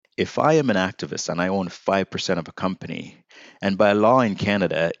if I am an activist and I own 5% of a company, and by law in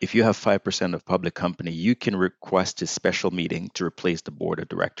Canada, if you have 5% of public company, you can request a special meeting to replace the board of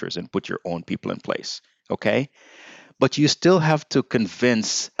directors and put your own people in place. Okay? But you still have to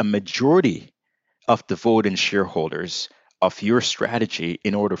convince a majority of the voting shareholders of your strategy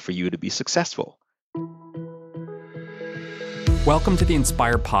in order for you to be successful. Welcome to the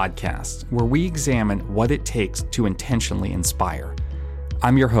Inspire Podcast, where we examine what it takes to intentionally inspire.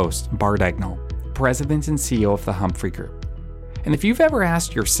 I'm your host, Bart Egnall, President and CEO of the Humphrey Group. And if you've ever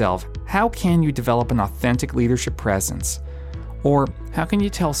asked yourself, how can you develop an authentic leadership presence? Or how can you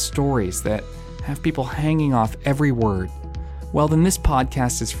tell stories that have people hanging off every word? Well, then this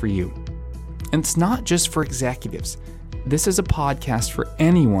podcast is for you. And it's not just for executives. This is a podcast for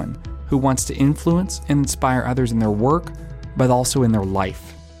anyone who wants to influence and inspire others in their work, but also in their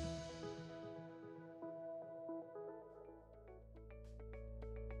life.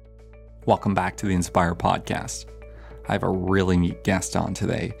 Welcome back to the Inspire Podcast. I have a really neat guest on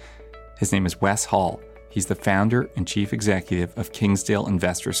today. His name is Wes Hall. He's the founder and chief executive of Kingsdale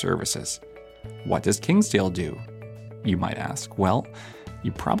Investor Services. What does Kingsdale do, you might ask? Well,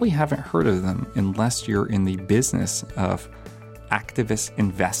 you probably haven't heard of them unless you're in the business of activist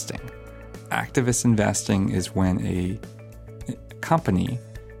investing. Activist investing is when a company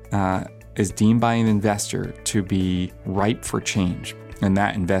is deemed by an investor to be ripe for change, and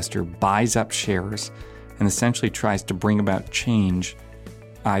that investor buys up shares and essentially tries to bring about change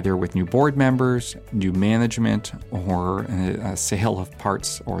either with new board members, new management, or a sale of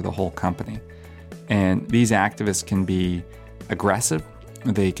parts or the whole company. And these activists can be aggressive,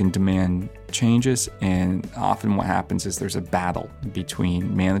 they can demand changes, and often what happens is there's a battle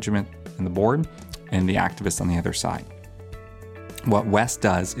between management and the board and the activists on the other side. What Wes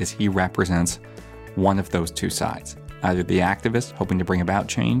does is he represents one of those two sides, either the activist hoping to bring about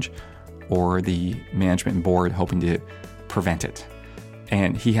change or the management and board hoping to prevent it.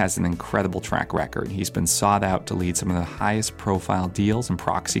 And he has an incredible track record. He's been sought out to lead some of the highest profile deals and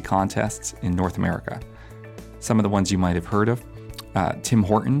proxy contests in North America. Some of the ones you might have heard of, Tim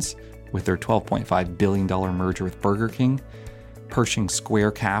Hortons with their $12.5 billion merger with Burger King, Pershing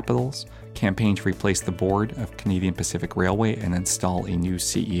Square Capital's campaign to replace the board of Canadian Pacific Railway and install a new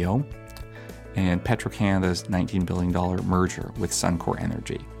CEO, and Petro-Canada's $19 billion merger with Suncor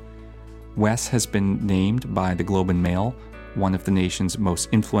Energy. Wes has been named by the Globe and Mail one of the nation's most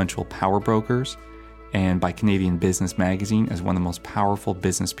influential power brokers, and by Canadian Business Magazine as one of the most powerful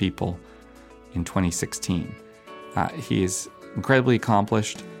business people in 2016. He is incredibly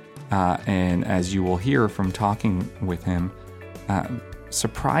accomplished, and as you will hear from talking with him,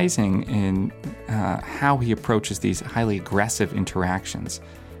 surprising in how he approaches these highly aggressive interactions,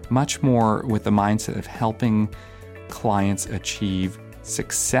 much more with the mindset of helping clients achieve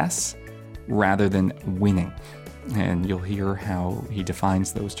success rather than winning. And you'll hear how he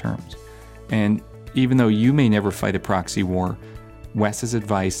defines those terms. And even though you may never fight a proxy war, Wes's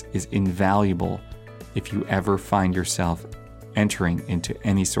advice is invaluable if you ever find yourself entering into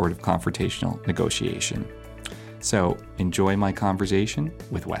any sort of confrontational negotiation. So enjoy my conversation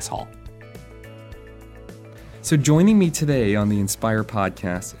with Wes Hall. So joining me today on the Inspire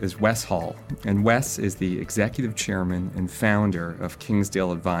Podcast is Wes Hall. And Wes is the executive chairman and founder of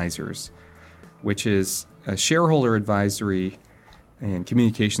Kingsdale Advisors, which is a shareholder advisory and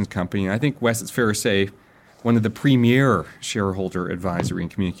communications company. And I think, Wes, it's fair to say, one of the premier shareholder advisory and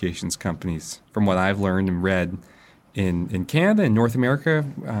communications companies, from what I've learned and read in Canada and North America.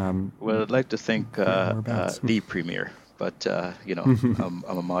 Well, I'd like to think the premier, but I'm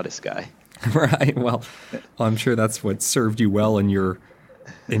a modest guy. Right. Well, I'm sure that's what served you well in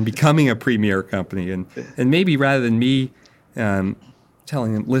becoming a premier company. And maybe rather than me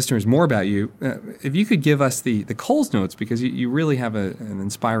telling listeners more about you, if you could give us the Coles Notes, because you really have an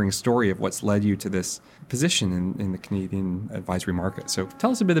inspiring story of what's led you to this position in the Canadian advisory market. So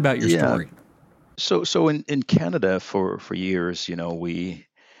tell us a bit about your story. So in Canada for years,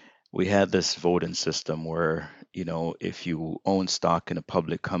 we had this voting system where, if you own stock in a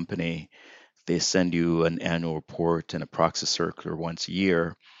public company, they send you an annual report and a proxy circular once a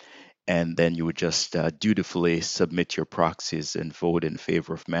year, and then you would just dutifully submit your proxies and vote in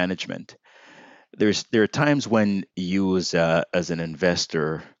favor of management. There are times when you as an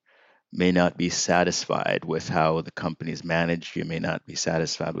investor may not be satisfied with how the company is managed. You may not be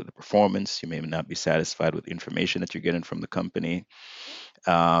satisfied with the performance. You may not be satisfied with the information that you're getting from the company,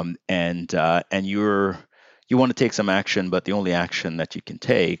 and you want to take some action, but the only action that you can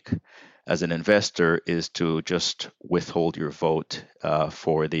take as an investor is to just withhold your vote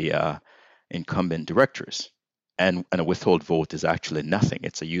for the incumbent directors. and a withhold vote is actually nothing.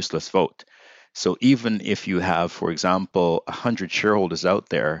 It's a useless vote. So even if you have, for example, 100 shareholders out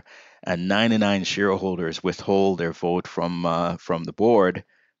there and 99 shareholders withhold their vote from the board,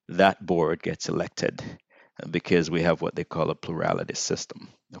 that board gets elected because we have what they call a plurality system.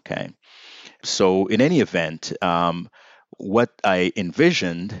 Okay. So in any event, what I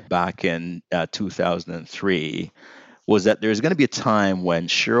envisioned back in 2003 was that there's going to be a time when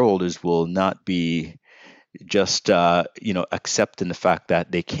shareholders will not be just accepting the fact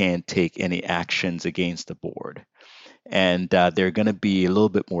that they can't take any actions against the board, and they're going to be a little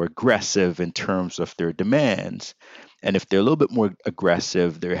bit more aggressive in terms of their demands. And if they're a little bit more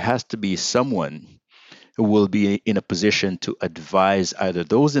aggressive, there has to be someone who will be in a position to advise either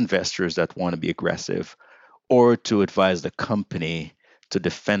those investors that want to be aggressive or to advise the company to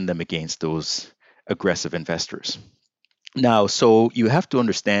defend them against those aggressive investors. Now, so you have to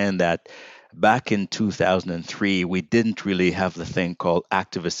understand that back in 2003, we didn't really have the thing called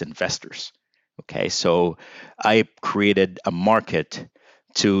activist investors. Okay, so I created a market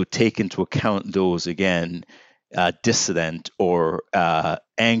to take into account those, again, dissident or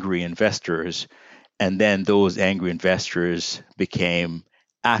angry investors. And then those angry investors became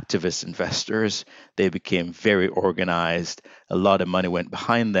activist investors. They became very organized. A lot of money went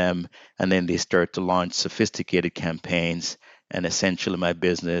behind them. And then they started to launch sophisticated campaigns. And essentially, my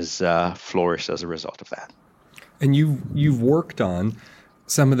business flourished as a result of that. And you've worked on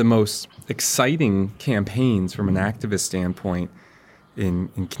some of the most exciting campaigns from an activist standpoint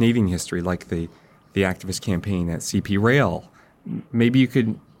in Canadian history, like the activist campaign at CP Rail. Maybe you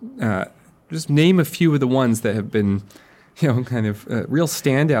could just name a few of the ones that have been, kind of real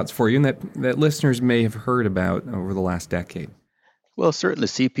standouts for you and that listeners may have heard about over the last decade. Well, certainly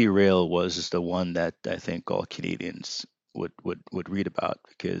CP Rail was the one that I think all Canadians would read about,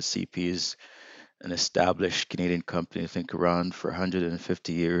 because CP is an established Canadian company, I think around for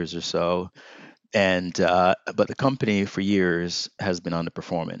 150 years or so. And but the company for years has been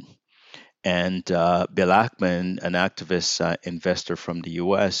underperforming. And Bill Ackman, an activist investor from the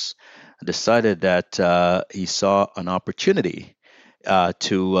US, decided that he saw an opportunity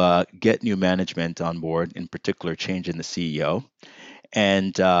to get new management on board, in particular changing the CEO.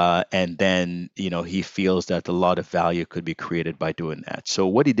 And then he feels that a lot of value could be created by doing that. So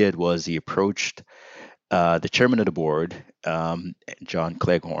what he did was he approached the chairman of the board, John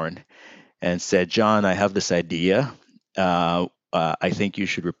Cleghorn, and said, "John, I have this idea. I think you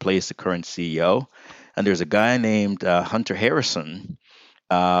should replace the current CEO. And there's a guy named Hunter Harrison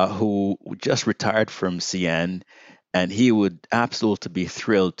who just retired from CN, and he would absolutely be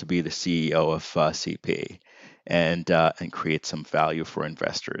thrilled to be the CEO of CP and create some value for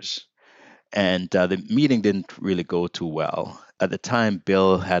investors." And the meeting didn't really go too well. At the time,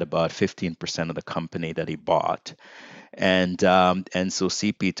 Bill had about 15% of the company that he bought. And so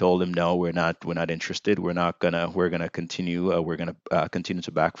CP told him, "No, we're not interested. We're gonna continue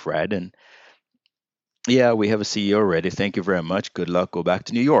to back Fred. And yeah, we have a CEO already. Thank you very much. Good luck. Go back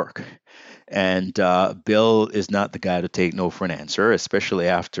to New York." And Bill is not the guy to take no for an answer, especially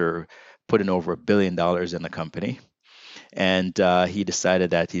after putting over $1 billion in the company. And he decided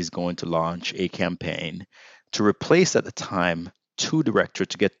that he's going to launch a campaign to replace, at the time, two directors,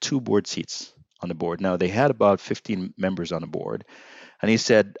 to get two board seats on the board. Now, they had about 15 members on the board. And he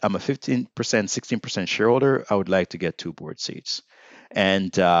said, "I'm a 15%, 16% shareholder. I would like to get two board seats."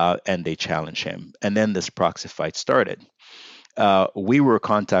 And they challenged him. And then this proxy fight started. We were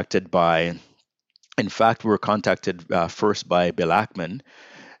contacted first by Bill Ackman,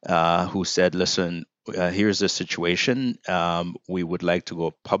 who said, "Listen, here's the situation. We would like to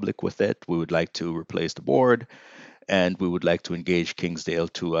go public with it. We would like to replace the board, and we would like to engage Kingsdale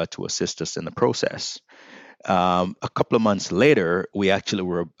to assist us in the process." A couple of months later, we actually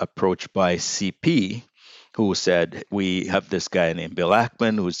were approached by CP, who said, "We have this guy named Bill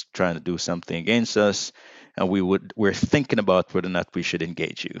Ackman who's trying to do something against us, and we're thinking about whether or not we should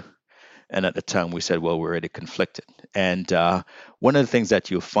engage you." And at the time, we said, "Well, we're already conflicted." And one of the things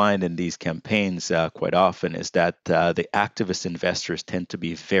that you'll find in these campaigns quite often is that the activist investors tend to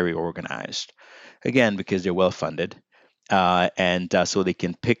be very organized, again, because they're well funded. And so they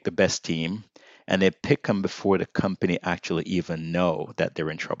can pick the best team, and they pick them before the company actually even know that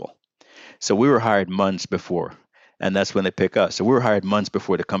they're in trouble. So we were hired months before, and that's when they pick us. So we were hired months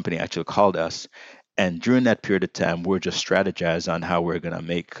before the company actually called us. And during that period of time, we're just strategizing on how we're going to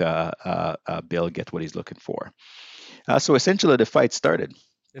make Bill get what he's looking for. So essentially, the fight started.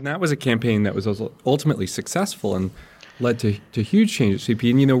 And that was a campaign that was also ultimately successful and led to huge change at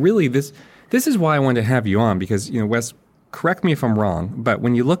CP. And, really, this is why I wanted to have you on, because, Wes, correct me if I'm wrong, but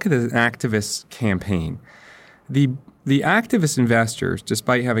when you look at an activist campaign, the the activist investors,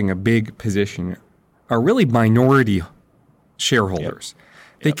 despite having a big position, are really minority shareholders.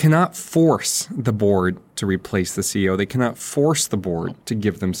 They cannot force the board to replace the CEO. They cannot force the board to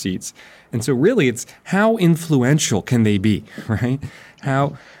give them seats. And so really it's how influential can they be, right?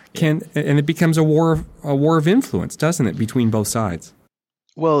 How can, and it becomes a war of influence, doesn't it, between both sides?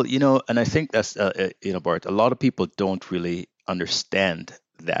 Well, and I think that's, Bart, a lot of people don't really understand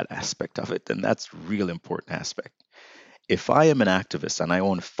that aspect of it. And that's a real important aspect. If I am an activist and I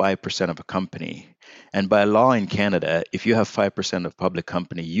own 5% of a company, and by law in Canada, if you have 5% of public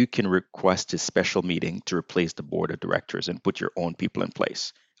company, you can request a special meeting to replace the board of directors and put your own people in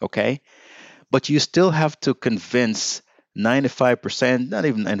place. Okay? But you still have to convince 95%, not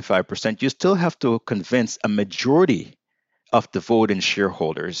even 95%, you still have to convince a majority of the voting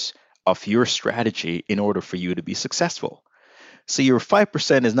shareholders of your strategy in order for you to be successful. So your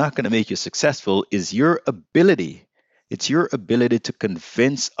 5% is not going to make you successful, is your ability. It's your ability to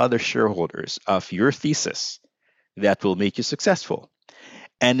convince other shareholders of your thesis that will make you successful.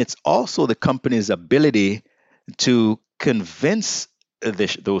 And it's also the company's ability to convince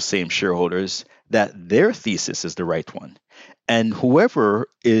those same shareholders that their thesis is the right one. And whoever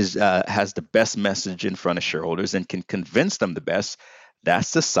has the best message in front of shareholders and can convince them the best,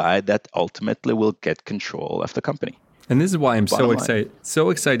 that's the side that ultimately will get control of the company. And this is why I'm so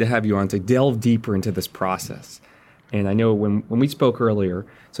excited to have you on to delve deeper into this process. And I know when we spoke earlier,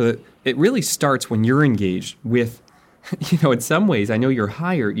 so that it really starts when you're engaged with, in some ways, I know you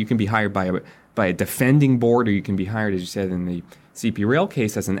can be hired by a defending board, or you can be hired, as you said, in the CP Rail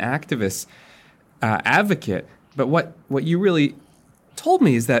case as an activist advocate. But what you really told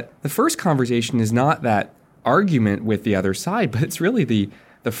me is that the first conversation is not that argument with the other side, but it's really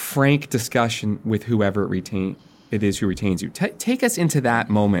the frank discussion with whoever it is who retains you. Take us into that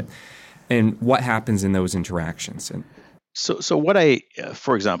moment and what happens in those interactions. So what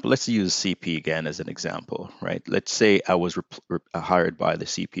for example, let's use CP again as an example, right? Let's say I was hired by the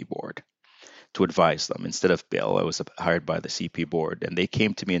CP board to advise them. Instead of Bill, I was hired by the CP board, and they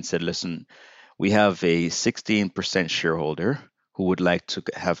came to me and said, listen, we have a 16% shareholder who would like to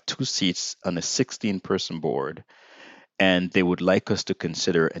have 2 seats on a 16-person board, and they would like us to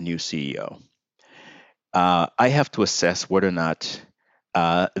consider a new CEO. I have to assess whether or not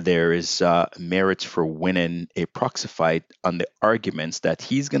there is merits for winning a proxy fight on the arguments that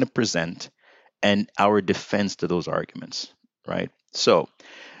he's going to present and our defense to those arguments, right? So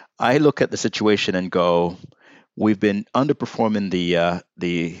I look at the situation and go, we've been underperforming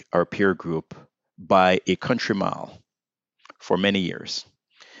our peer group by a country mile for many years.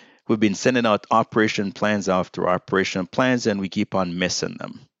 We've been sending out operation plans after operation plans, and we keep on missing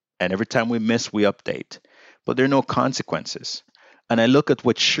them. And every time we miss, we update. But there are no consequences. And I look at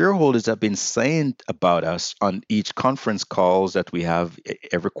what shareholders have been saying about us on each conference calls that we have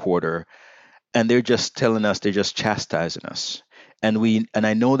every quarter, and they're just telling us, they're just chastising us. And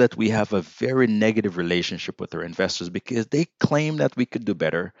I know that we have a very negative relationship with our investors because they claim that we could do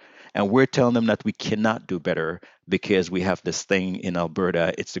better, and we're telling them that we cannot do better because we have this thing in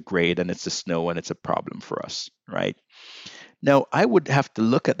Alberta. It's the grade and it's the snow and it's a problem for us, right? Now, I would have to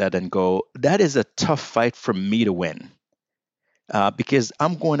look at that and go, that is a tough fight for me to win. Because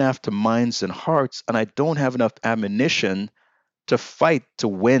I'm going after minds and hearts, and I don't have enough ammunition to fight to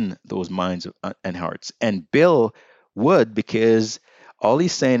win those minds and hearts. And Bill would, because all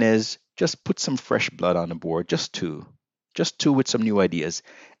he's saying is just put some fresh blood on the board, just two with some new ideas.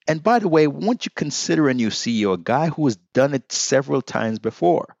 And by the way, won't you consider a new CEO, a guy who has done it several times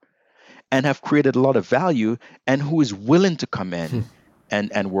before and have created a lot of value, and who is willing to come in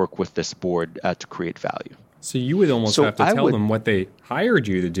and work with this board to create value? So you would almost have to tell them what they hired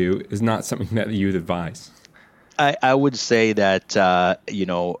you to do is not something that you'd advise. I would say that,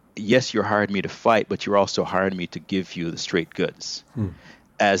 yes, you hired me to fight, but you're also hiring me to give you the straight goods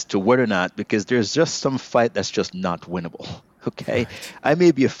as to whether or not, because there's just some fight that's just not winnable. Okay, right. I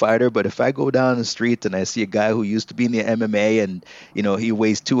may be a fighter, but if I go down the street and I see a guy who used to be in the MMA and he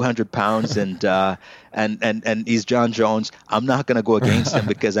weighs 200 pounds and he's John Jones, I'm not going to go against him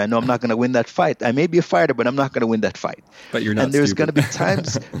because I know I'm not going to win that fight. I may be a fighter, but I'm not going to win that fight. But you're not. And there's going to be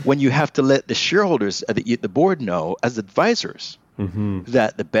times when you have to let the shareholders, the board know as advisors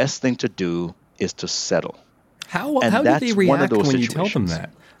that the best thing to do is to settle. How do they react when you tell them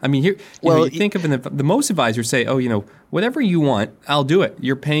that? I mean, you think of the most advisors say, whatever you want, I'll do it.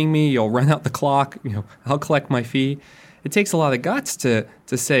 You're paying me, you'll run out the clock, I'll collect my fee. It takes a lot of guts to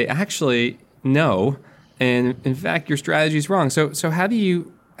say, actually, no, and in fact, your strategy is wrong. So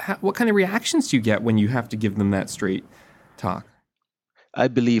what kind of reactions do you get when you have to give them that straight talk? I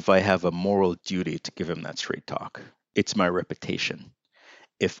believe I have a moral duty to give them that straight talk. It's my reputation.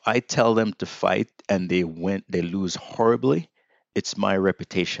 If I tell them to fight and they lose horribly, it's my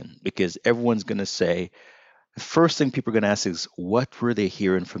reputation because everyone's going to say, the first thing people are going to ask is, what were they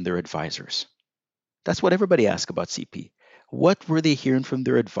hearing from their advisors? That's what everybody asks about CP. What were they hearing from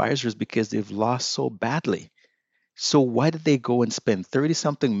their advisors because they've lost so badly? So why did they go and spend 30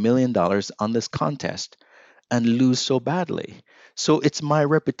 something million dollars on this contest and lose so badly? So it's my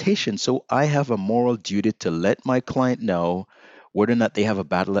reputation. So I have a moral duty to let my client know whether or not they have a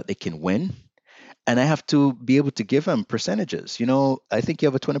battle that they can win. And I have to be able to give them percentages. I think you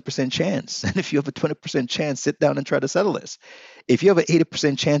have a 20% chance. And if you have a 20% chance, sit down and try to settle this. If you have an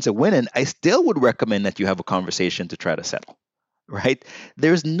 80% chance of winning, I still would recommend that you have a conversation to try to settle, right?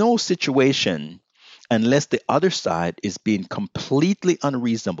 There's no situation unless the other side is being completely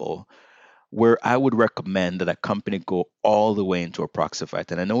unreasonable where I would recommend that a company go all the way into a proxy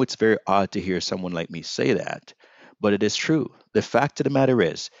fight. And I know it's very odd to hear someone like me say that, but it is true. The fact of the matter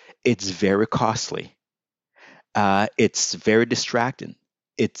is, it's very costly. It's very distracting.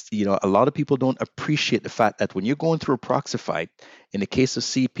 A lot of people don't appreciate the fact that when you're going through a proxy fight, in the case of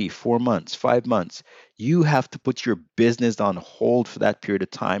CP, 4 months, 5 months, you have to put your business on hold for that period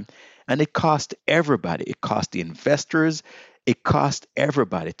of time. And it costs everybody. It costs the investors. It costs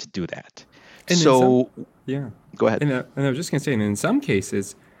everybody to do that. And in some, So yeah. go ahead. And I was just going to say, and in some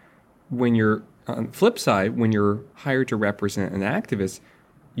cases, when you're on the flip side, when you're hired to represent an activist,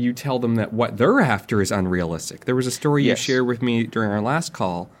 you tell them that what they're after is unrealistic. There was a story you Yes. shared with me during our last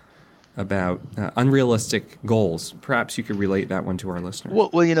call about unrealistic goals. Perhaps you could relate that one to our listeners.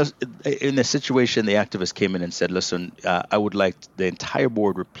 Well, in the situation, the activist came in and said, "Listen, I would like the entire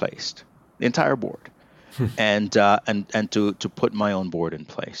board replaced, the entire board, and to put my own board in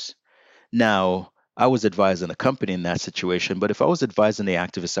place." Now, I was advising the company in that situation, but if I was advising the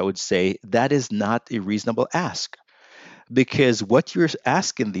activist, I would say that is not a reasonable ask because what you're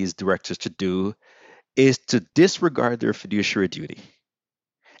asking these directors to do is to disregard their fiduciary duty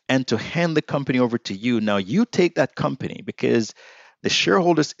and to hand the company over to you. Now, you take that company because the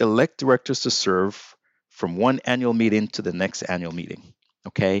shareholders elect directors to serve from one annual meeting to the next annual meeting.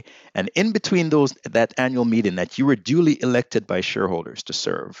 Okay. And in between that annual meeting that you were duly elected by shareholders to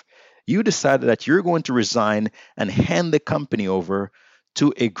serve, you decided that you're going to resign and hand the company over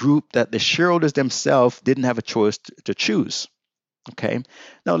to a group that the shareholders themselves didn't have a choice to choose. Okay.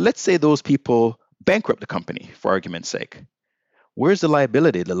 Now, let's say those people bankrupt the company for argument's sake. Where's the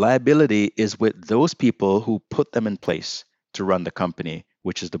liability? The liability is with those people who put them in place to run the company,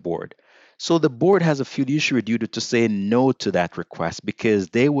 which is the board. So the board has a fiduciary duty to say no to that request because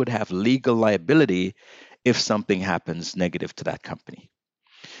they would have legal liability if something happens negative to that company.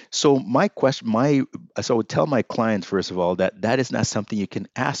 So so I would tell my clients first of all that that is not something you can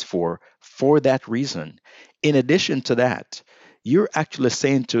ask for that reason. In addition to that, you're actually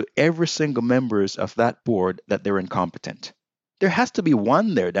saying to every single members of that board that they're incompetent. There has to be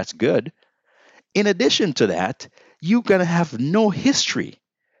one there that's good. In addition to that, you're going to have no history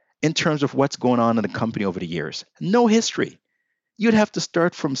in terms of what's going on in the company over the years. No history. You'd have to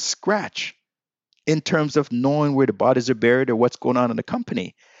start from scratch in terms of knowing where the bodies are buried or what's going on in the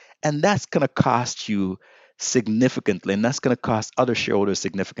company. And that's going to cost you significantly, and that's going to cost other shareholders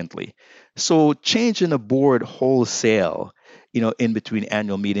significantly. So changing a board wholesale, in between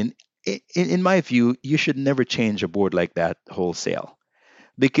annual meeting, in my view, you should never change a board like that wholesale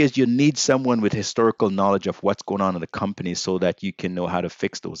because you need someone with historical knowledge of what's going on in the company so that you can know how to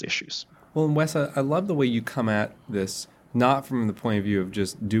fix those issues. Well, and Wes, I love the way you come at this, not from the point of view of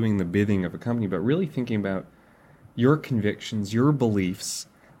just doing the bidding of a company, but really thinking about your convictions, your beliefs,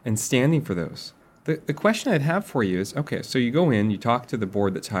 and standing for those. The question I'd have for you is, okay, so you go in, you talk to the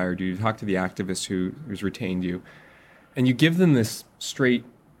board that's hired you, you talk to the activist who's retained you, and you give them this straight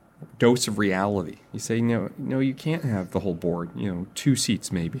dose of reality. You say, no, you can't have the whole board, 2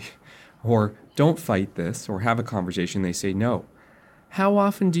 seats maybe, or don't fight this, or have a conversation. They say no. How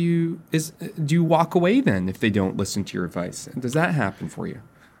often do you walk away then if they don't listen to your advice? Does that happen for you?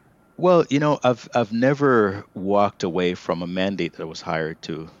 Well, I've never walked away from a mandate that I was hired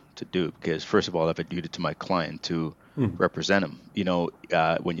to do because first of all, I have a duty to my client to represent him.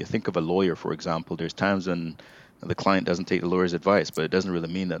 When you think of a lawyer, for example, there's times when the client doesn't take the lawyer's advice, but it doesn't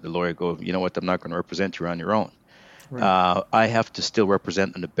really mean that the lawyer goes, you know what, I'm not going to represent you on your own. Right. I have to still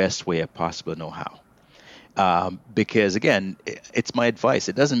represent in the best way I possibly know how. Because again, it's my advice.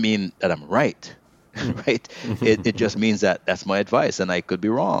 It doesn't mean that I'm right. Right? It just means that that's my advice, and I could be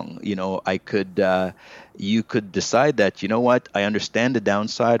wrong. You could decide that, what, I understand the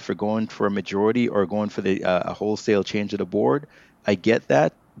downside for going for a majority or going for a wholesale change of the board, I get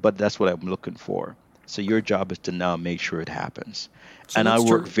that, but that's what I'm looking for. So your job is to now make sure it happens. So And I let's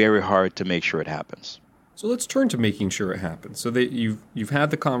work turn. very hard to make sure it happens. So let's turn to making sure it happens. So that you've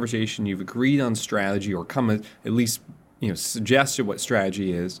had the conversation, you've agreed on strategy, or at least suggested what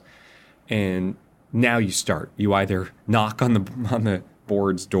strategy is, and now you start. You either knock on the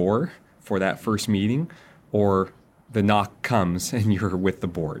board's door for that first meeting, or the knock comes and you're with the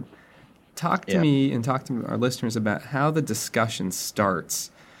board. Talk to Yeah. me and talk to our listeners about how the discussion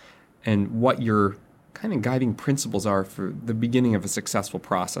starts and what your kind of guiding principles are for the beginning of a successful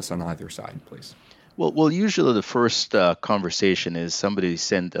process on either side, please. Well, usually the first conversation is somebody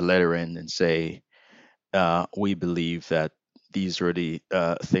send a letter in and say, we believe that these are the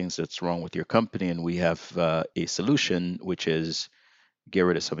things that's wrong with your company, and we have a solution, which is get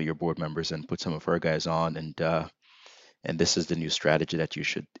rid of some of your board members and put some of our guys on, and this is the new strategy that you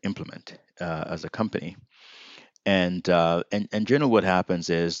should implement as a company. And generally, what happens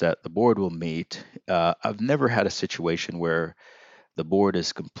is that the board will meet. I've never had a situation where the board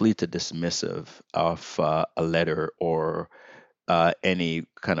is completely dismissive of a letter or any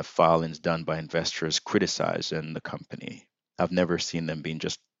kind of filings done by investors criticizing the company. I've never seen them being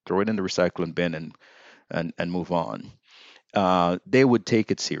just throw it in the recycling bin and move on. They would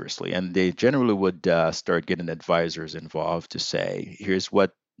take it seriously, and they generally would start getting advisors involved to say, "Here's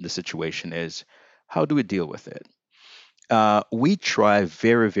what the situation is. How do we deal with it?" We try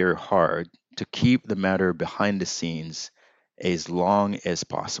very, very hard to keep the matter behind the scenes as long as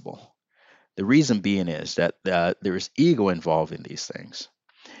possible. The reason being is that there is ego involved in these things.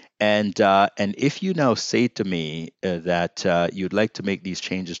 And if you now say to me that you'd like to make these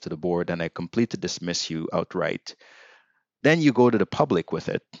changes to the board and I completely dismiss you outright, then you go to the public with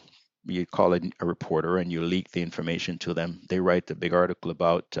it. You call it a reporter and you leak the information to them. They write a big article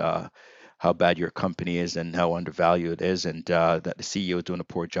about how bad your company is and how undervalued it is, and that the CEO is doing a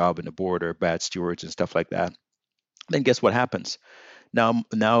poor job and the board are bad stewards and stuff like that. Then guess what happens? You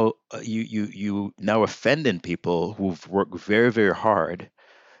now offending people who've worked very, very hard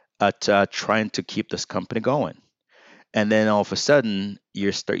at trying to keep this company going, and then all of a sudden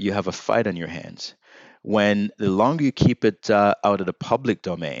you have a fight on your hands. When the longer you keep it out of the public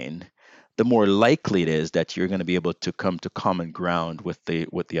domain, the more likely it is that you're going to be able to come to common ground with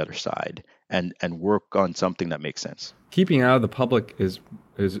the other side and work on something that makes sense. Keeping out of the public is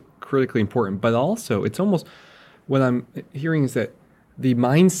critically important, but also it's almost what I'm hearing is that the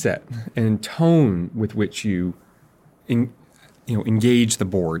mindset and tone with which you engage the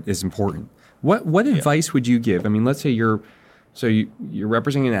board is important. What Yeah. advice would you give? I mean, let's say you're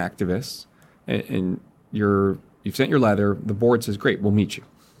representing an activist and you've sent your letter. The board says, "Great, we'll meet you.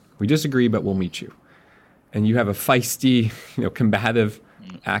 We disagree, but we'll meet you." And you have a feisty, combative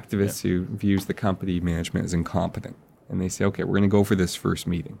Yeah. activist who views the company management as incompetent, and they say, "Okay, we're going to go for this first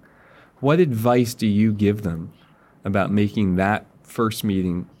meeting." What advice do you give them about making that first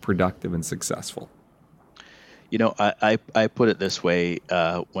meeting productive and successful? I put it this way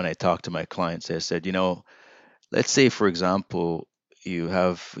when I talk to my clients. I said, let's say, for example, you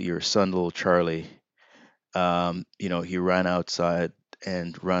have your son, little Charlie. He ran outside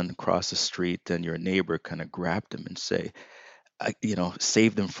and run across the street, and your neighbor kind of grabbed him and say,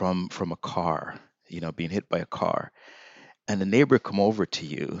 saved him from a car, being hit by a car. And the neighbor come over to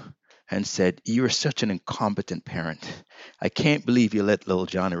you and said, "You are such an incompetent parent. I can't believe you let little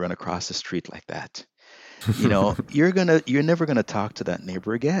Johnny run across the street like that." You're never gonna talk to that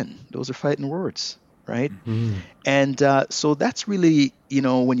neighbor again. Those are fighting words, right? Mhm. And so that's really,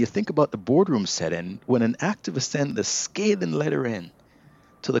 when you think about the boardroom setting, when an activist sends a scathing letter in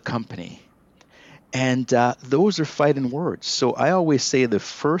to the company, and those are fighting words. So I always say the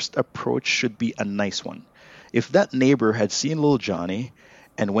first approach should be a nice one. If that neighbor had seen little Johnny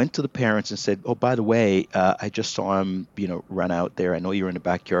and went to the parents and said, "Oh, by the way, I just saw him, run out there. I know you were in the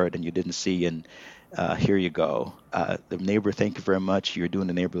backyard and you didn't see, and here you go. The neighbor, thank you very much. You're doing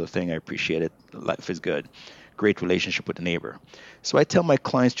the neighborly thing. I appreciate it. Life is good. Great relationship with the neighbor." So I tell my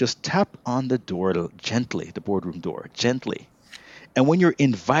clients, just tap on the door gently, the boardroom door, gently. And when you're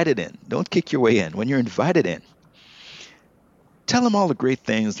invited in, don't kick your way in. When you're invited in, tell them all the great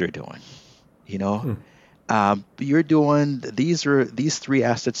things they're doing. You know, Hmm. you're doing these three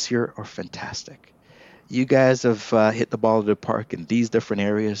assets here are fantastic. You guys have hit the ball of the park in these different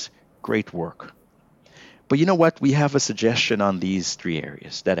areas. Great work. But you know what? We have a suggestion on these three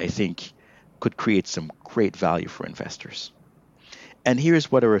areas that I think could create some great value for investors. And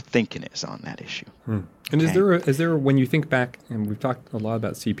here's what our thinking is on that issue. Hmm. And Okay. is there when you think back, and we've talked a lot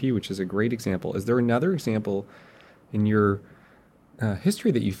about CP, which is a great example. Is there another example in your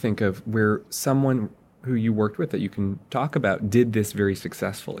history that you think of where someone who you worked with that you can talk about did this very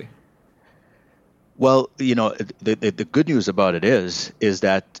successfully? Well, the good news about it is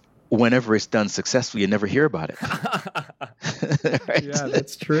that whenever it's done successfully, you never hear about it. Right? Yeah,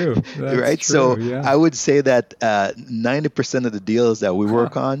 that's true. That's Right. true. So Yeah. I would say that 90% of the deals that we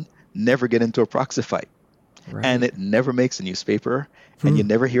work on never get into a proxy fight, and Right. it never makes a newspaper, and Hmm. you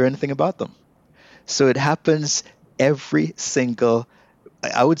never hear anything about them. So it happens every single,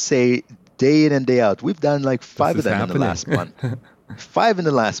 I would say, day in and day out. We've done like This five of is them in the happening. last month. Five in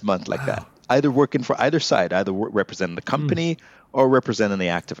the last month, like that. Wow. Either working for either side, either representing the Hmm. company or representing the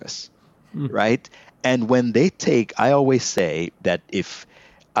activists, Hmm. right? And when they take, I always say that if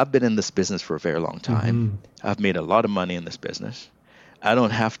I've been in this business for a very long time, Hmm. I've made a lot of money in this business. I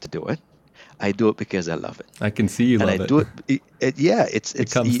don't have to do it. I do it because I love it, I can see you and I love it. do it, yeah.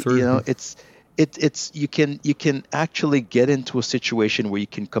 It comes through. It's you can actually get into a situation where you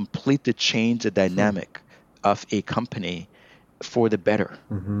can completely change the Hmm. dynamic of a company for the better.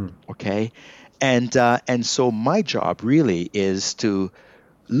 Hmm. Okay, and so my job really is to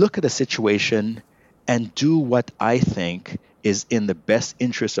look at a situation and do what I think is in the best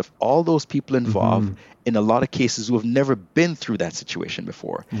interest of all those people involved. Hmm. In a lot of cases, who have never been through that situation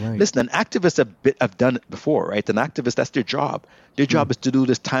before. Right. Listen, an activist have done it before, right? An activist, that's their job. Their Hmm. job is to do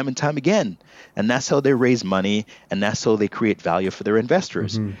this time and time again. And that's how they raise money and that's how they create value for their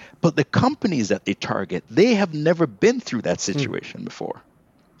investors. Hmm. But the companies that they target, they have never been through that Hmm. situation before.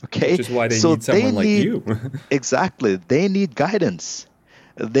 Which Okay? is why they So need they someone like need, you. exactly, they need guidance.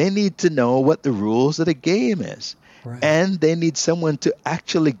 They need to know what the rules of the game is. Right. And they need someone to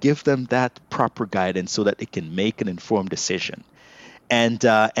actually give them that proper guidance so that they can make an informed decision. And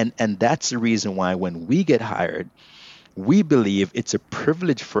that's the reason why when we get hired, we believe it's a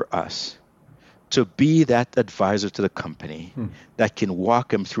privilege for us to be that advisor to the company Hmm. that can walk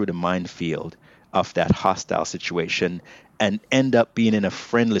them through the minefield of that hostile situation and end up being in a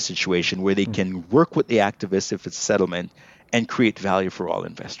friendly situation where they Hmm. can work with the activists if it's a settlement and create value for all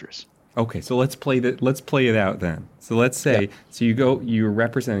investors. Okay, so let's play it out then. So let's Yeah. say you're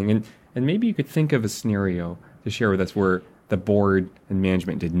representing and maybe you could think of a scenario to share with us where the board and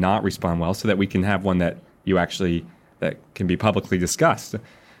management did not respond well so that we can have one that you actually that can be publicly discussed.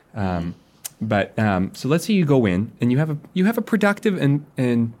 Mhm. But so let's say you go in and you have a productive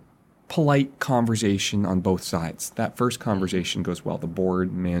and polite conversation on both sides. That first Mhm. conversation goes well. The board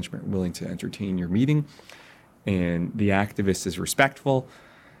and management willing to entertain your meeting, and the activist is respectful.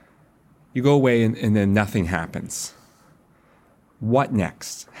 You go away and then nothing happens. What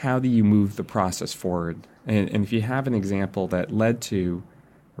next? How do you move the process forward? And if you have an example that led to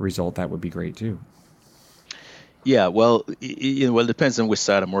a result, that would be great too. Yeah, well, well, it depends on which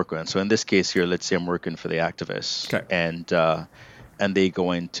side I'm working on. So in this case here, let's say I'm working for the activists, Okay. and they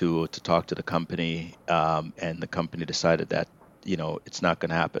go in to talk to the company, and the company decided that it's not going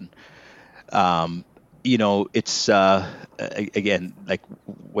to happen. Um, it's again like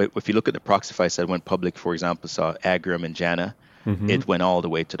if you look at the proxy fights that went public, for example, saw Agram and Jana, Mm-hmm. it went all the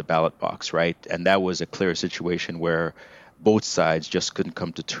way to the ballot box, right? And that was a clear situation where both sides just couldn't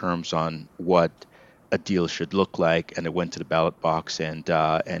come to terms on what a deal should look like, and it went to the ballot box, and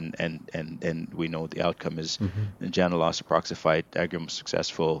we know the outcome is Mm-hmm. Jana lost the proxy fight, Agram was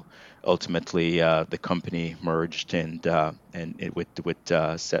successful. Ultimately, the company merged, and it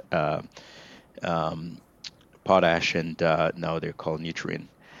um, Potash, and now they're called Nutrien.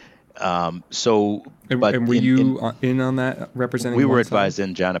 So, but And were in you in on that we representing were one side? advised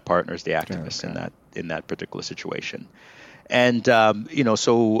in Jana Partners, the Okay. activists, Okay. in that particular situation. And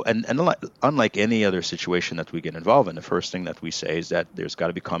so and unlike any other situation that we get involved in, the first thing that we say is that there's got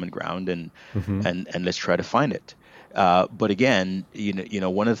to be common ground, and Mm-hmm. and let's try to find it. But again,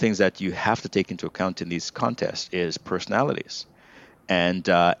 one of the things that you have to take into account in these contests is personalities, and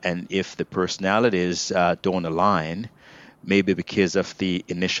if the personalities don't align, maybe because of the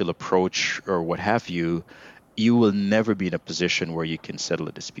initial approach or what have you, you will never be in a position where you can settle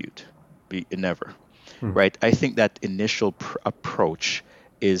a dispute. Never, Hmm. right? I think that initial approach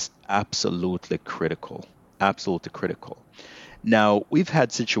is absolutely critical. Absolutely critical. Now, we've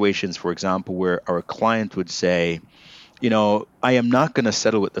had situations, for example, where our client would say, I am not going to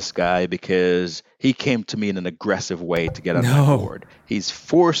settle with this guy because he came to me in an aggressive way to get on my No. board. He's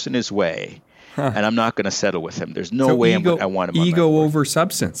forcing his way, Huh. and I'm not going to settle with him. There's no So way I want him on my ego board. over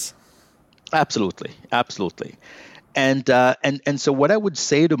substance. Absolutely, absolutely. And so what I would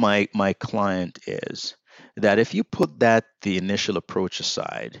say to my client is that if you put the initial approach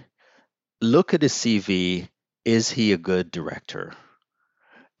aside, look at his CV. Is he a good director?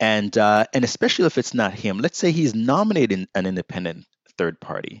 And especially if it's not him, let's say he's nominating an independent third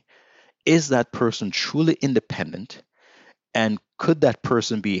party. Is that person truly independent? And could that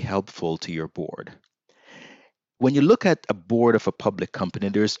person be helpful to your board? When you look at a board of a public company,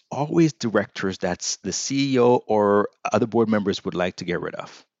 there's always directors that's the CEO or other board members would like to get rid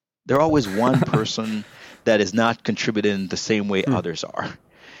of. There's always one person that is not contributing the same way Hmm. others are.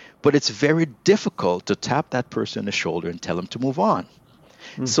 But it's very difficult to tap that person on the shoulder and tell them to move on.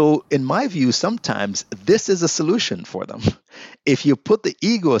 Hmm. So, in my view, sometimes this is a solution for them. If you put the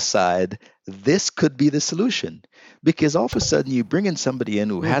ego aside, this could be the solution because all of a sudden you bring in somebody in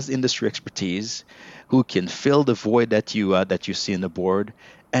who Hmm. has industry expertise, who can fill the void that you see in the board,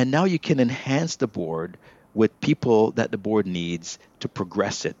 and now you can enhance the board with people that the board needs to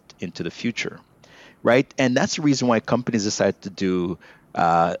progress it into the future, right? And that's the reason why companies decide to do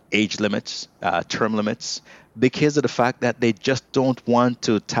age limits, term limits, because of the fact that they just don't want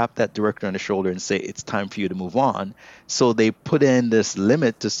to tap that director on the shoulder and say it's time for you to move on. So they put in this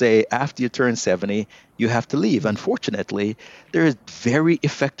limit to say after you turn 70, you have to leave. Unfortunately, there are very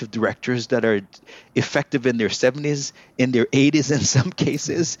effective directors that are effective in their 70s, in their 80s in some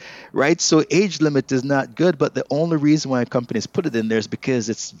cases, right? So age limit is not good, but the only reason why companies put it in there is because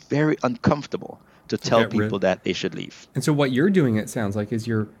it's very uncomfortable to To tell get rid. people that they should leave. And so what you're doing, it sounds like, is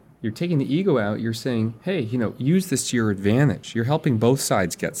you're taking the ego out. You're saying, hey, use this to your advantage. You're helping both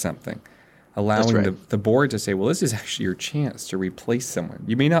sides get something, That's allowing right. the board to say, well, this is actually your chance to replace someone.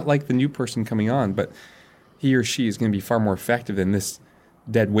 You may not like the new person coming on, but he or she is going to be far more effective than this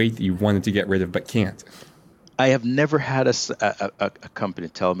dead weight that you wanted to get rid of but can't. I have never had a company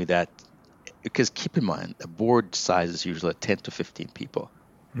tell me that because keep in mind, a board size is usually 10 to 15 people,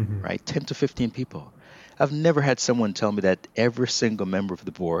 Mm-hmm. right? 10 to 15 people. I've never had someone tell me that every single member of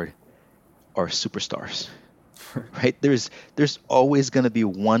the board are superstars, right? There's always going to be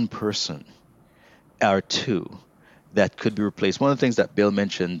one person or two that could be replaced. One of the things that Bill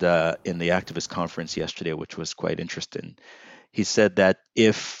mentioned in the activist conference yesterday, which was quite interesting, he said that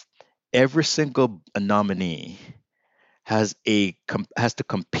if every single nominee has to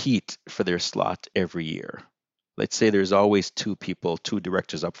compete for their slot every year. Let's say there's always two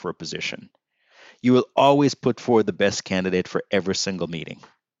directors up for a position. You will always put forward the best candidate for every single meeting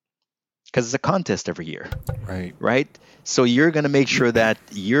because it's a contest every year, Right. right? So you're going to make sure that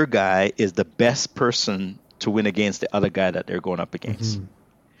your guy is the best person to win against the other guy that they're going up against, Mm-hmm.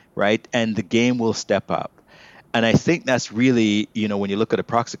 right? And the game will step up. And I think that's really, when you look at a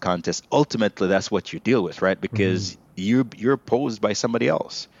proxy contest, ultimately that's what you deal with, right? Mm-hmm. Because you're opposed by somebody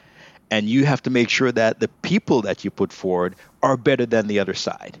else. And you have to make sure that the people that you put forward are better than the other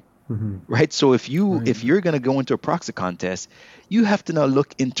side, Mm-hmm. right? So if you Right. if you're going to go into a proxy contest, you have to now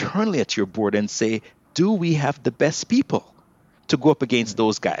look internally at your board and say, do we have the best people to go up against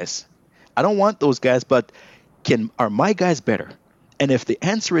those guys? I don't want those guys, but are my guys better? And if the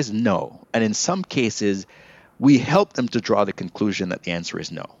answer is no, and in some cases we help them to draw the conclusion that the answer is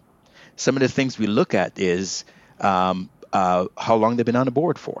no. Some of the things we look at is how long they've been on the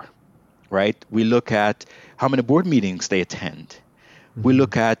board for, right? We look at how many board meetings they attend. We Mm-hmm.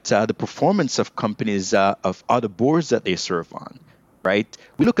 look at the performance of companies, of other boards that they serve on, right?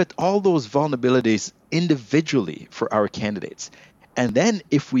 We look at all those vulnerabilities individually for our candidates. And then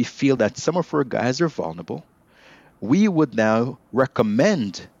if we feel that some of our guys are vulnerable, we would now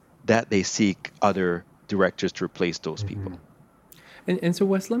recommend that they seek other directors to replace those Mm-hmm. people. And so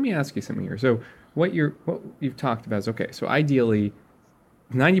Wes, let me ask you something here. So what you've talked about is okay. So ideally,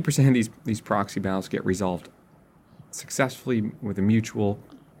 90% of these proxy battles get resolved successfully with a mutual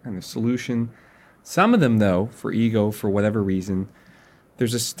kind of solution. Some of them, though, for ego, for whatever reason,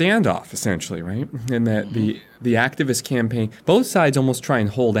 there's a standoff essentially, right? And that Hmm. the activist campaign, both sides almost try and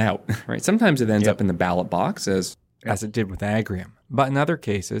hold out, right? Sometimes it ends Yep. up in the ballot box Yep. as it did with Agrium. But in other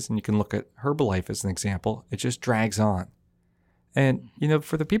cases, and you can look at Herbalife as an example, it just drags on. And,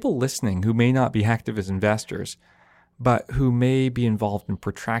 for the people listening who may not be activist investors, but who may be involved in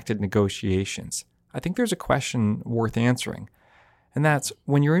protracted negotiations, I think there's a question worth answering. And that's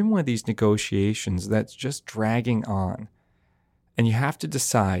when you're in one of these negotiations that's just dragging on, and you have to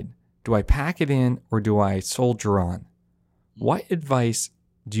decide, do I pack it in or do I soldier on? What advice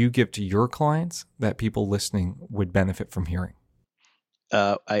do you give to your clients that people listening would benefit from hearing?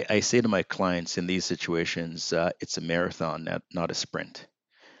 I say to my clients in these situations, it's a marathon, not a sprint.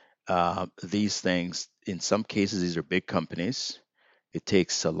 These things, in some cases, these are big companies. It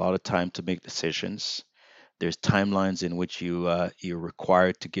takes a lot of time to make decisions. There's timelines in which you're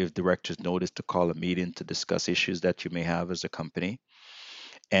required to give directors notice to call a meeting to discuss issues that you may have as a company,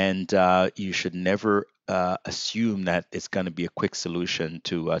 and you should never assume that it's going to be a quick solution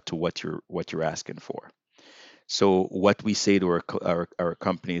to what you're asking for. So what we say to our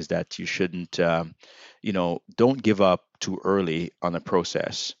company is that you shouldn't, don't give up too early on a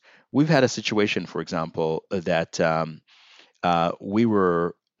process. We've had a situation, for example, that we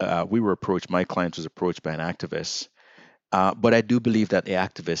were approached. My client was approached by an activist, but I do believe that the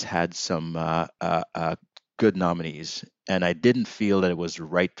activist had some good nominees, and I didn't feel that it was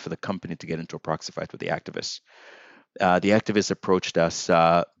right for the company to get into a proxy fight with the activists. The activists approached us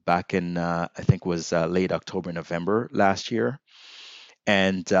back in, I think, was late October, November last year,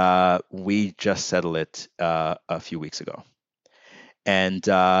 and we just settled it a few weeks ago. And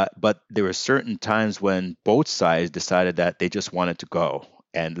but there were certain times when both sides decided that they just wanted to go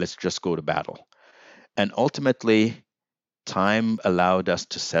and let's just go to battle. And ultimately, time allowed us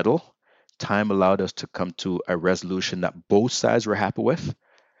to settle. Time allowed us to come to a resolution that both sides were happy with,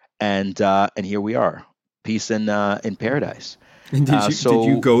 and here we are, peace in paradise. And did you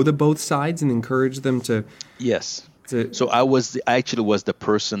So go to both sides and encourage them to yes, to? so I actually was the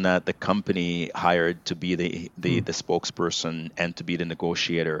person that the company hired to be the spokesperson and to be the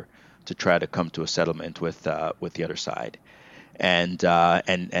negotiator to try to come to a settlement with the other side. And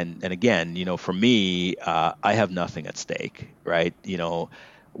again, for me, I have nothing at stake, right?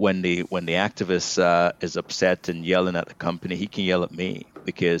 When the activist is upset and yelling at the company, he can yell at me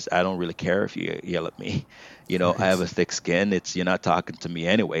because I don't really care if you yell at me. I have Right. a thick skin. It's you're not talking to me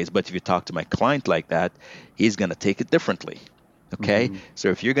anyways. But if you talk to my client like that, he's gonna take it differently. Okay, Hmm. so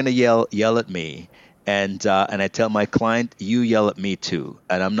if you're gonna yell at me, and I tell my client, you yell at me too,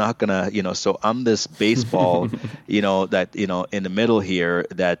 and I'm not gonna, so I'm this baseball, that in the middle here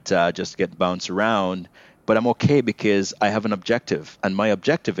that just get bounced around, but I'm okay because I have an objective, and my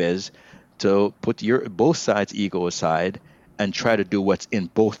objective is to put your both sides' ego aside and try to do what's in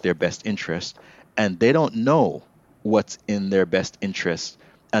both their best interest, and they don't know what's in their best interest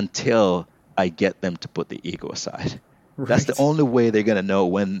until I get them to put the ego aside. That's the Right. only way they're going to know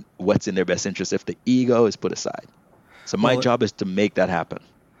when what's in their best interest if the ego is put aside. So my Well, job is to make that happen.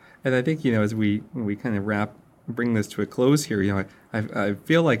 and I think as we kind of bring this to a close here, I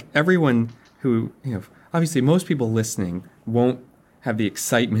feel like everyone who obviously most people listening won't have the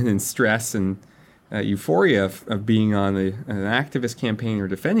excitement and stress and euphoria of being on an activist campaign or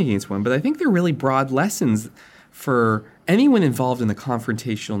defending against one, but I think they're really broad lessons for anyone involved in the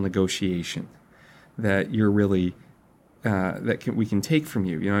confrontational negotiation that you're really we can take from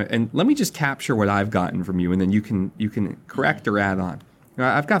you. And let me just capture what I've gotten from you, and then you can correct or add on.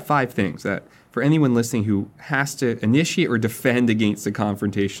 I've got 5 things that for anyone listening who has to initiate or defend against a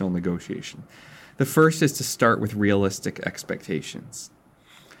confrontational negotiation. The first is to start with realistic expectations.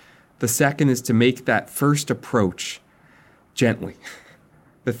 The second is to make that first approach gently.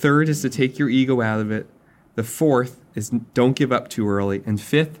 The third is to take your ego out of it. The fourth is don't give up too early. And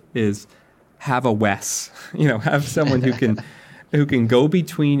fifth is have a Wes. Have someone who can go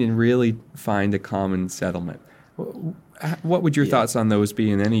between and really find a common settlement. What would your Yeah. thoughts on those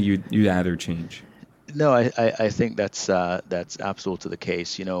be, and any you'd add or change? No, I think that's absolutely the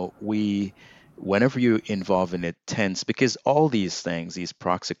case. We whenever you involve in it tense, because all these things, these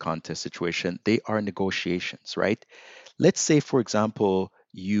proxy contest situation, they are negotiations, right? Let's say, for example,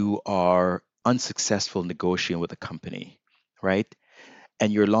 you are unsuccessful negotiating with a company, right?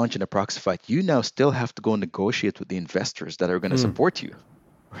 And you're launching a proxy fight. You now still have to go negotiate with the investors that are going to Hmm. support you,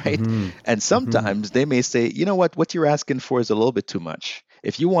 right? Mm-hmm. And Mm-hmm. sometimes they may say, you know what you're asking for is a little bit too much.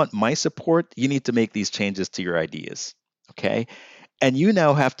 If you want my support, you need to make these changes to your ideas. Okay. And you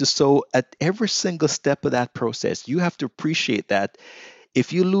now have to, so at every single step of that process, you have to appreciate that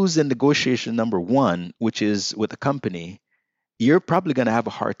if you lose in negotiation number one, which is with a company, you're probably going to have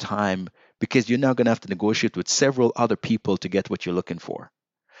a hard time because you're now going to have to negotiate with several other people to get what you're looking for.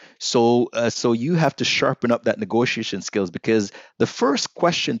 So you have to sharpen up that negotiation skills because the first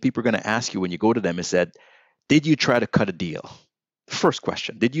question people are going to ask you when you go to them is that, did you try to cut a deal? First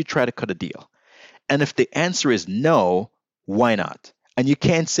question, did you try to cut a deal? And if the answer is no, why not? And you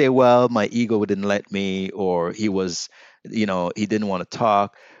can't say, well, my ego didn't let me, or he didn't want to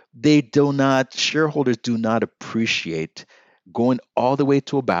talk. Shareholders do not appreciate going all the way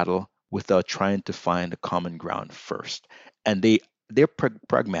to a battle without trying to find a common ground first. And they're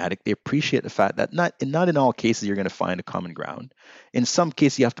pragmatic. They appreciate the fact that not in all cases you're going to find a common ground. In some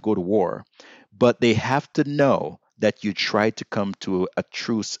cases, you have to go to war, but they have to know that you try to come to a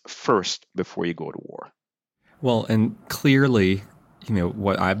truce first before you go to war. Well, and clearly,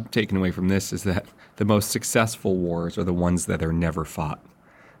 what I've taken away from this is that the most successful wars are the ones that are never fought,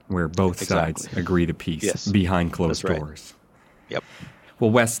 where both sides Exactly. agree to peace Yes, behind that's closed right. doors. Yep. Well,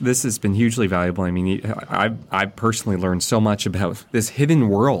 Wes, this has been hugely valuable. I mean, I've personally learned so much about this hidden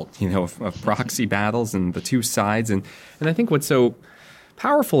world, of proxy battles and the two sides. And I think what's so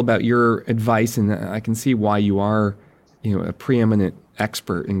powerful about your advice, and I can see why you are, a preeminent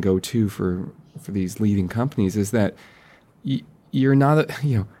expert and go-to for these leading companies, is that you're not a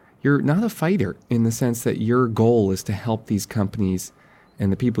fighter, in the sense that your goal is to help these companies and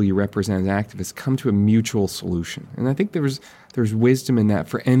the people you represent as activists come to a mutual solution. And I think there's wisdom in that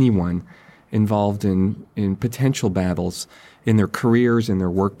for anyone involved in potential battles in their careers, in their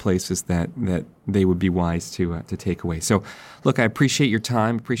workplaces, that they would be wise to take away. So, look, I appreciate your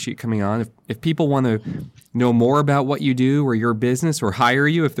time, appreciate you coming on. If people want to know more about what you do or your business, or hire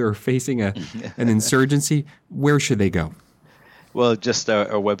you if they're facing an insurgency, where should they go? Well, just our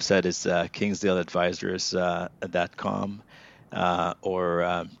website is kingsdaleadvisors.com.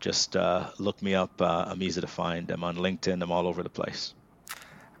 Or just look me up. I'm easy to find. I'm on LinkedIn. I'm all over the place.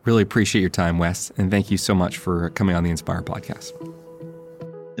 Really appreciate your time, Wes, and thank you so much for coming on the Inspire podcast.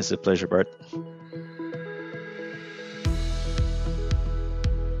 It's a pleasure, Bart.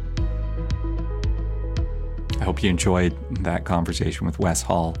 I hope you enjoyed that conversation with Wes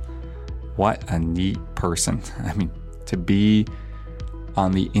Hall. What a neat person. I mean, to be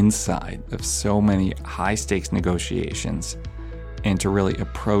on the inside of so many high-stakes negotiations and to really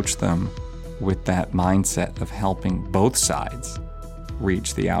approach them with that mindset of helping both sides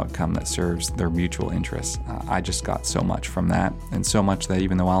reach the outcome that serves their mutual interests. I just got so much from that, and so much that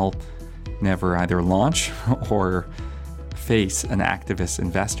even though I'll never either launch or face an activist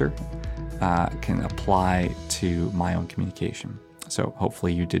investor, can apply to my own communication. So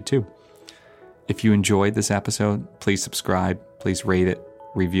hopefully you did too. If you enjoyed this episode, please subscribe, please rate it,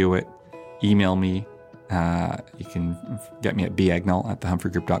 review it, email me. You can get me at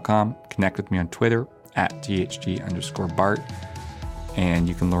bagnall@thehumphreygroup.com. Connect with me on Twitter @THG_Bart. And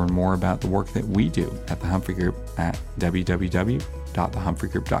you can learn more about the work that we do at the Humphrey Group at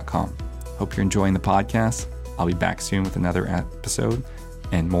www.thehumphreygroup.com. Hope you're enjoying the podcast. I'll be back soon with another episode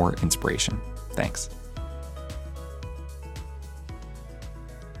and more inspiration. Thanks.